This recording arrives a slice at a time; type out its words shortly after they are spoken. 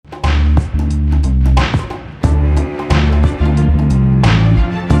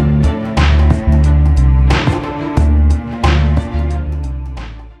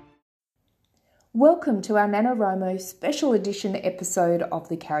Welcome to our NaNoWriMo special edition episode of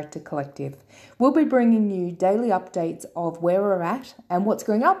the Character Collective. We'll be bringing you daily updates of where we're at and what's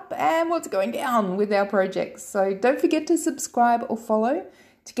going up and what's going down with our projects. So don't forget to subscribe or follow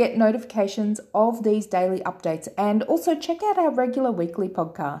to get notifications of these daily updates, and also check out our regular weekly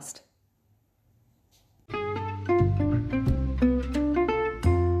podcast.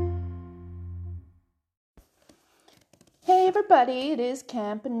 Hey everybody, it is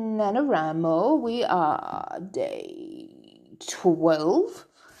Camp NaNoWriMo. We are day 12.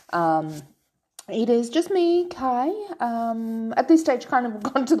 It is just me, Kai. At this stage, kind of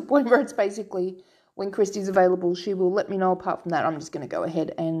gone to the point where it's basically when Christy's available, she will let me know. Apart from that, I'm just going to go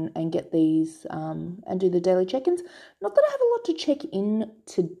ahead and get these and do the daily check-ins. Not that I have a lot to check in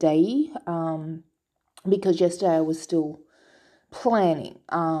today, because yesterday I was still planning.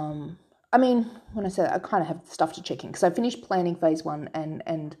 I mean, when I say that, I kind of have stuff to check in because I finished planning phase 1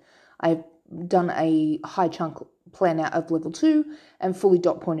 and I've done a high chunk plan out of level 2 and fully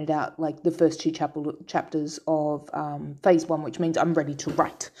dot pointed out like the first two chapters of phase 1, which means I'm ready to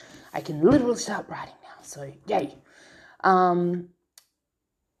write. I can literally start writing now, so yay.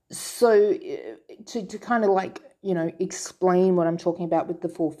 So to kind of like, explain what I'm talking about with the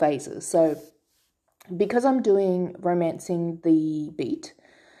 4 phases. So because I'm doing Romancing the Beat,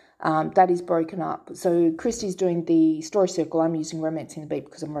 that is broken up. So Christy's doing the story circle. I'm using Romancing the Beat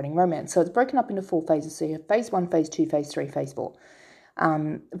because I'm writing romance. So it's broken up into 4 phases. So you have phase 1, phase 2, phase 3, phase 4.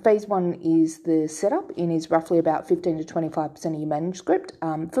 Phase 1 is the setup and is roughly about 15 to 25% of your manuscript.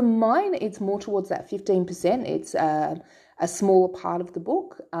 For mine, it's more towards that 15%. It's a smaller part of the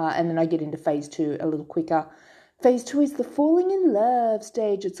book. And then I get into phase 2 a little quicker. Phase 2 is the falling in love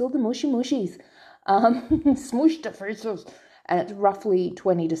stage. It's all the mushy mushies. Smush the faces. And it's roughly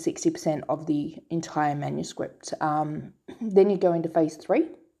 20 to 60% of the entire manuscript. Then you go into phase 3,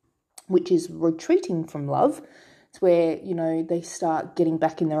 which is retreating from love. It's where, they start getting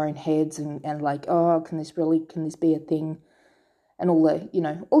back in their own heads and like, oh, can this be a thing? And all the,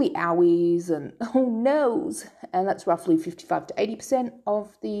 all the owies and oh no's. And that's roughly 55 to 80%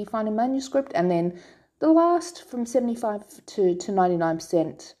 of the final manuscript. And then the last from 75 to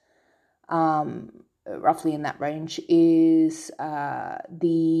 99%, roughly in that range, is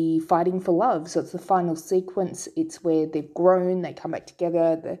the fighting for love. So it's the final sequence. It's where they've grown, they come back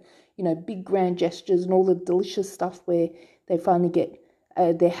together, the big grand gestures and all the delicious stuff where they finally get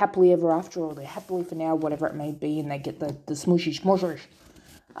their happily ever after, or their happily for now, whatever it may be, and they get the smooshy smoshers.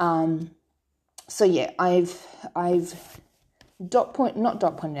 So yeah, I've I've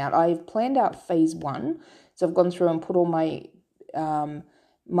planned out phase 1. So I've gone through and put all my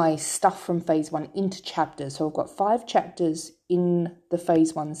my stuff from phase 1 into chapters. So I've got 5 chapters in the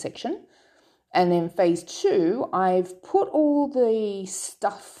phase 1 section. And then phase 2, I've put all the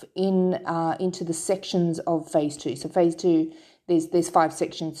stuff into the sections of phase 2. So phase 2, there's 5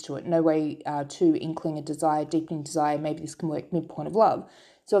 sections to it. No Way to Inkling a Desire, Deepening Desire, Maybe This Can Work, Midpoint of Love.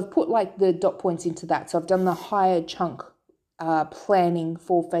 So I've put like the dot points into that. So I've done the higher chunk planning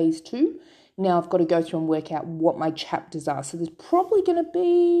for phase 2. Now I've got to go through and work out what my chapters are. So there's probably going to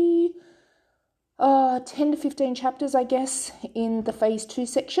be 10 to 15 chapters, I guess, in the phase 2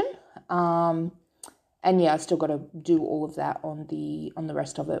 section. And yeah, I've still got to do all of that on the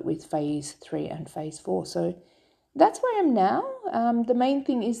rest of it with phase 3 and phase 4. So that's where I am now. The main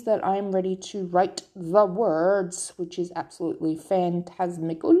thing is that I am ready to write the words, which is absolutely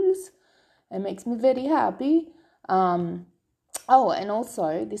phantasmical. It makes me very happy. Oh, and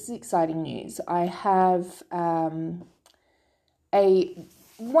also, this is exciting news. I have a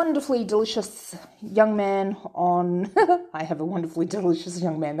wonderfully delicious young man on... I have a wonderfully delicious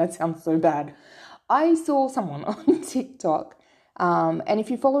young man. That sounds so bad. I saw someone on TikTok. And if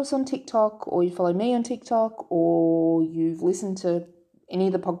you follow us on TikTok, or you follow me on TikTok, or you've listened to any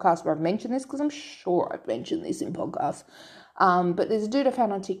of the podcasts where I've mentioned this, because I'm sure I've mentioned this in podcasts. But there's a dude I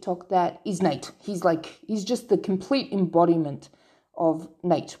found on TikTok that is Nate. He's just the complete embodiment of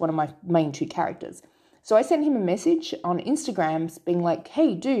Nate, one of my main 2 characters. So I sent him a message on Instagram being like,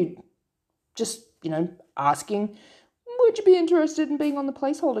 hey, dude, just, asking, would you be interested in being on the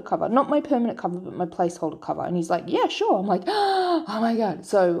placeholder cover? Not my permanent cover, but my placeholder cover. And he's like, yeah, sure. I'm like, oh my God.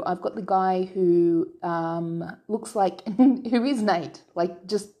 So I've got the guy who looks like, who is Nate, like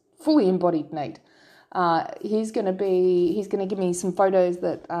just fully embodied Nate. He's going to give me some photos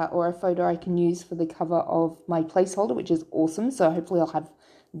that, or a photo I can use for the cover of my placeholder, which is awesome. So hopefully I'll have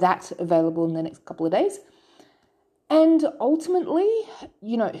that available in the next couple of days. And ultimately,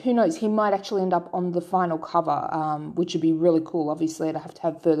 who knows, he might actually end up on the final cover, which would be really cool. Obviously, I'd have to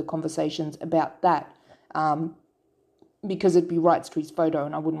have further conversations about that. because it'd be rights to his photo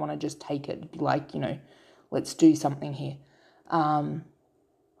and I wouldn't want to just take it. It'd be like, let's do something here.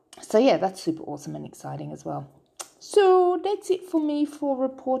 So yeah, that's super awesome and exciting as well. So that's it for me for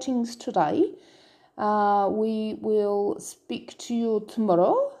reportings today. We will speak to you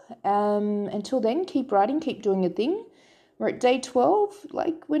tomorrow. Until then, keep writing, keep doing your thing. We're at day 12.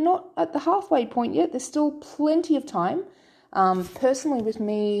 We're not at the halfway point yet. There's still plenty of time. Personally with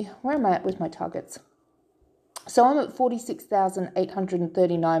me, where am I at with my targets? So I'm at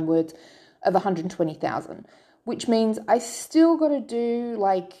 46,839 words of 120,000, which means I still got to do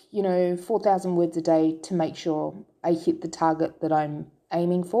 4,000 words a day to make sure I hit the target that I'm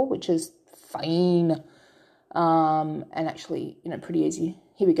aiming for, which is fine. And actually, pretty easy.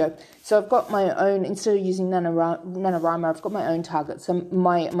 Here we go. So I've got my own, instead of using NaNoWriMo, I've got my own target, so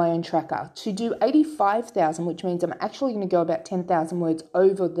my own tracker. To do 85,000, which means I'm actually going to go about 10,000 words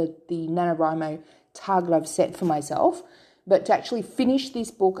over the NaNoWriMo target I've set for myself. But to actually finish this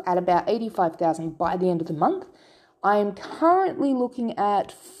book at about 85,000 by the end of the month, I am currently looking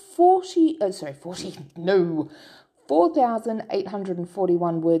at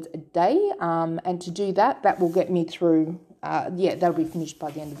 4,841 words a day. And to do that will get me through, that'll be finished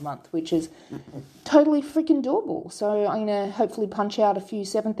by the end of the month, which is totally freaking doable. So I'm going to hopefully punch out a few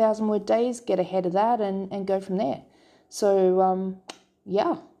 7,000 word days, get ahead of that and go from there. So,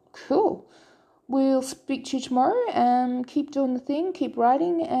 yeah, cool. We'll speak to you tomorrow. Keep doing the thing, keep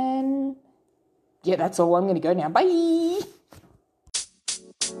writing, and yeah, that's all. I'm going to go now. Bye!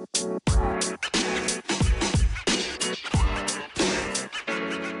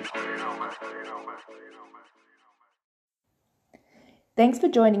 Thanks for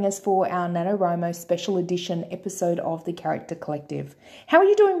joining us for our NaNoWriMo special edition episode of the Character Collective. How are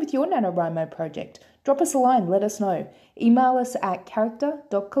you doing with your NaNoWriMo project? Drop us a line, let us know. Email us at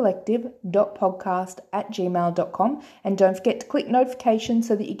character.collective.podcast@gmail.com and don't forget to click notifications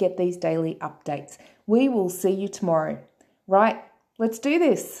so that you get these daily updates. We will see you tomorrow. Right, let's do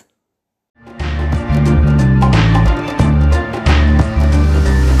this.